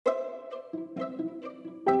Hello,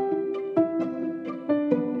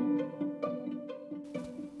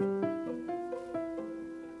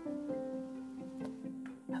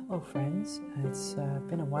 friends. It's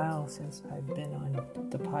been a while since I've been on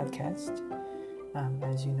the podcast.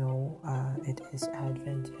 As you know, it is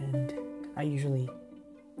Advent, and I usually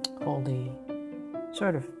hold a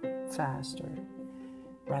sort of fast, or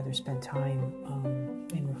rather spend time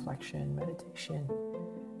in reflection, meditation,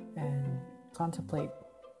 and contemplate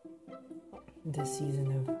this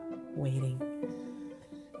season of waiting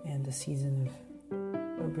and the season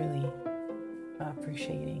of really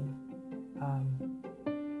appreciating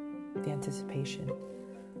the anticipation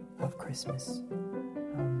of Christmas.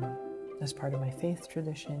 As part of my faith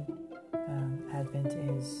tradition, Advent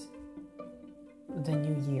is the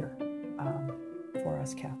new year for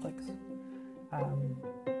us Catholics.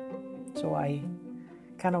 So I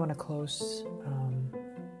kind of want to close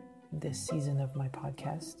this season of my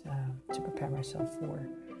podcast to prepare myself for,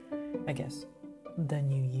 I guess, the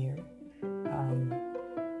new year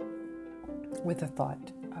with a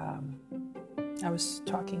thought. I was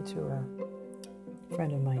talking to a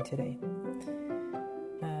friend of mine today.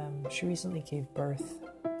 She recently gave birth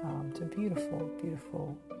to a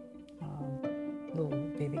beautiful little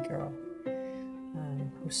baby girl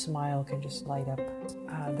whose smile can just light up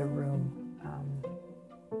the room.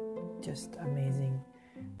 Just amazing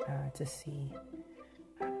to see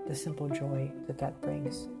the simple joy that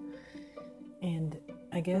brings. And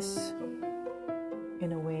I guess,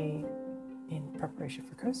 in a way, in preparation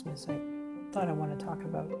for Christmas, I thought I want to talk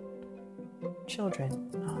about children,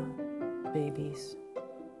 babies,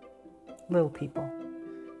 little people,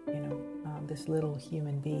 this little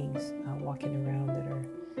human beings walking around that are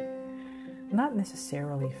not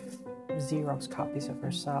necessarily Xerox copies of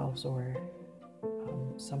ourselves or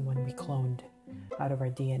someone we cloned out of our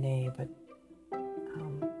DNA, but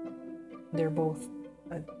they're both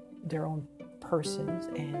their own persons,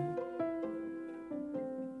 and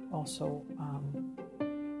also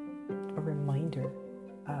a reminder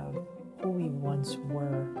of who we once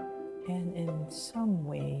were, and in some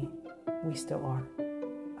way we still are.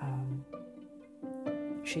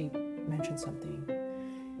 She mentioned something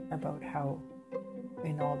about how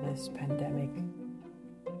in all this pandemic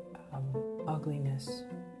ugliness,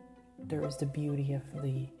 there is the beauty of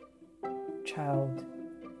the child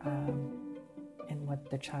and what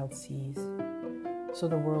the child sees. So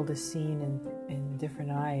the world is seen in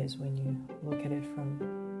different eyes when you look at it from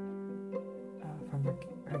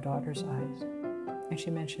her daughter's eyes. And she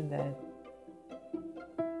mentioned that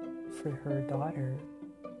for her daughter,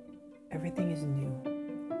 everything is new.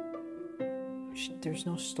 There's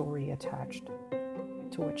no story attached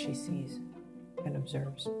to what she sees and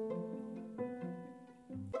observes.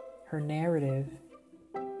 Her narrative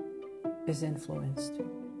is influenced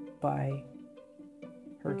by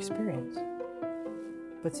her experience.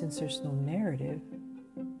 But since there's no narrative,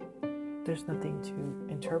 there's nothing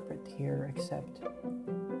to interpret here except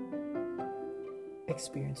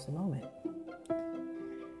experience the moment.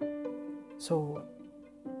 So,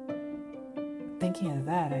 thinking of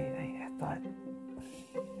that, I thought,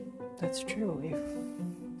 that's true. If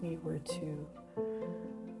we were to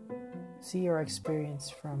see our experience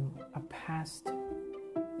from a past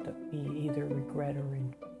that we either regret or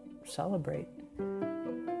celebrate,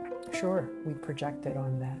 sure, we project it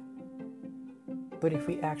on that. But if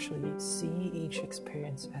we actually see each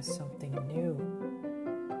experience as something new,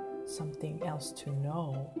 something else to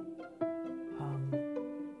know,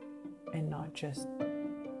 and not just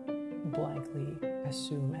blankly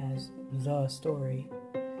assume as the story,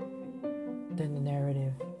 then the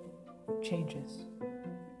narrative changes.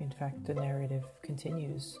 In fact, the narrative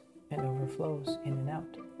continues and overflows in and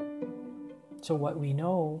out. So what we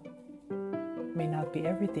know may not be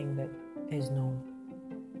everything that is known.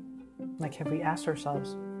 Like, have we asked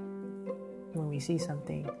ourselves, when we see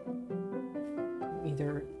something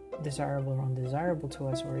either desirable or undesirable to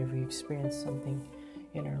us, or if we experience something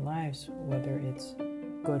in our lives, whether it's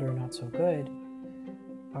good or not so good,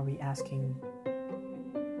 are we asking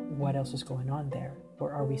what else is going on there?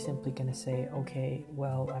 Or are we simply going to say, okay,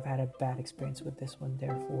 well, I've had a bad experience with this one,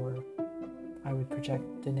 therefore I would project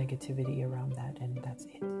the negativity around that, and that's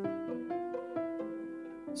it.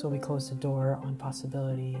 So we close the door on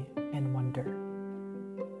possibility and wonder.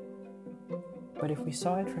 But if we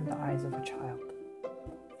saw it from the eyes of a child,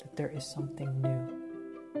 that there is something new,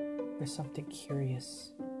 there's something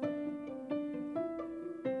curious,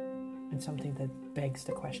 and something that begs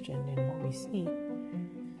the question in what we see,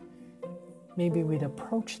 maybe we'd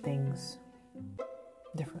approach things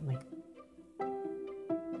differently.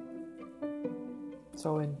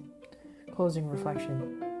 So in closing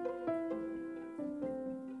reflection,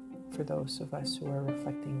 for those of us who are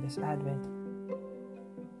reflecting this Advent,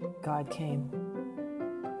 God came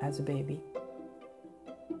as a baby.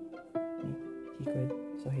 He could,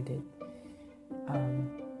 so he did.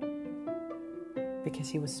 Because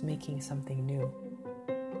he was making something new.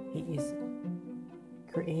 He is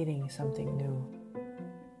creating something new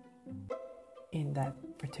in that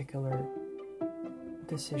particular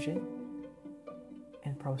decision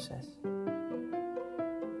and process.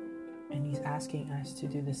 And he's asking us to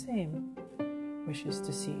do the same, which is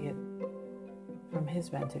to see it from his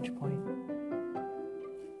vantage point.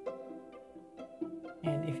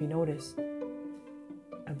 And if you notice,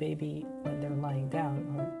 a baby, when they're lying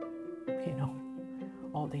down, or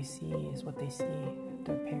all they see is what they see,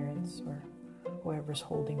 their parents or whoever's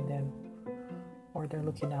holding them, or they're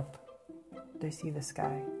looking up, they see the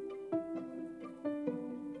sky.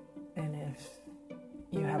 And if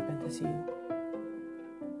you happen to see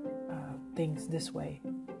things this way,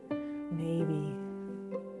 maybe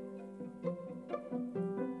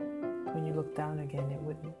when you look down again, it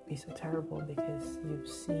wouldn't be so terrible because you've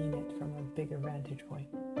seen it from a bigger vantage point.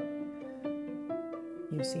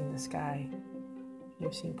 You've seen the sky.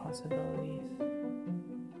 You've seen possibilities.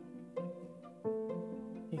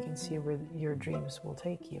 You can see where your dreams will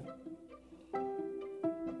take you.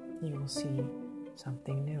 You will see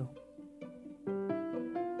something new.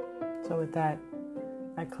 So with that,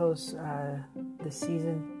 I close this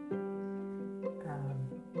season.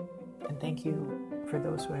 And thank you for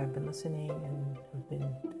those who have been listening and who've been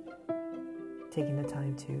taking the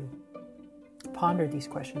time to ponder these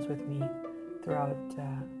questions with me throughout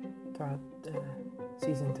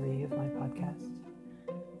season 3 of my podcast.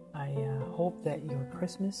 I hope that your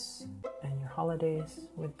Christmas and your holidays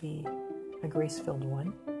would be a grace-filled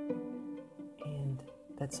one, and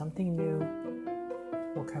that something new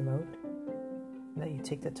will come out, and that you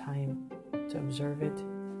take the time to observe it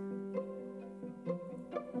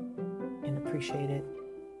and appreciate it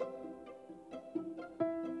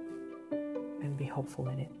and be hopeful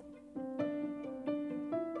in it.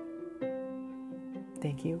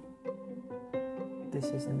 Thank you. This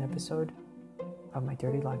is an episode of My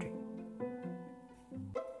Dirty Laundry.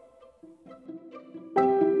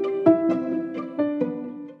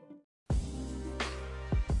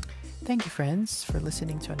 Thank you, friends, for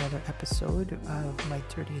listening to another episode of My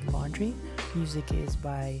Dirty Laundry. Music is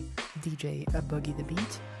by DJ Boogie the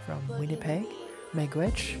Beat from Winnipeg,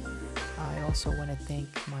 Miigwech. I also want to thank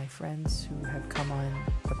my friends who have come on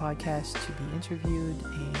the podcast to be interviewed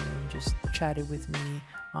and just chatted with me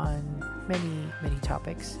on many, many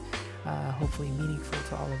topics, hopefully meaningful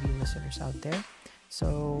to all of you listeners out there.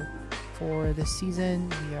 So for this season,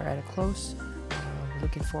 we are at a close. We're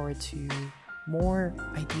looking forward to more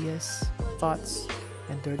ideas, thoughts,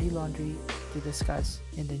 and dirty laundry to discuss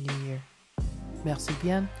in the new year. Merci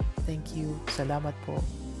bien. Thank you. Salamat po.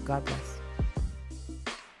 God bless.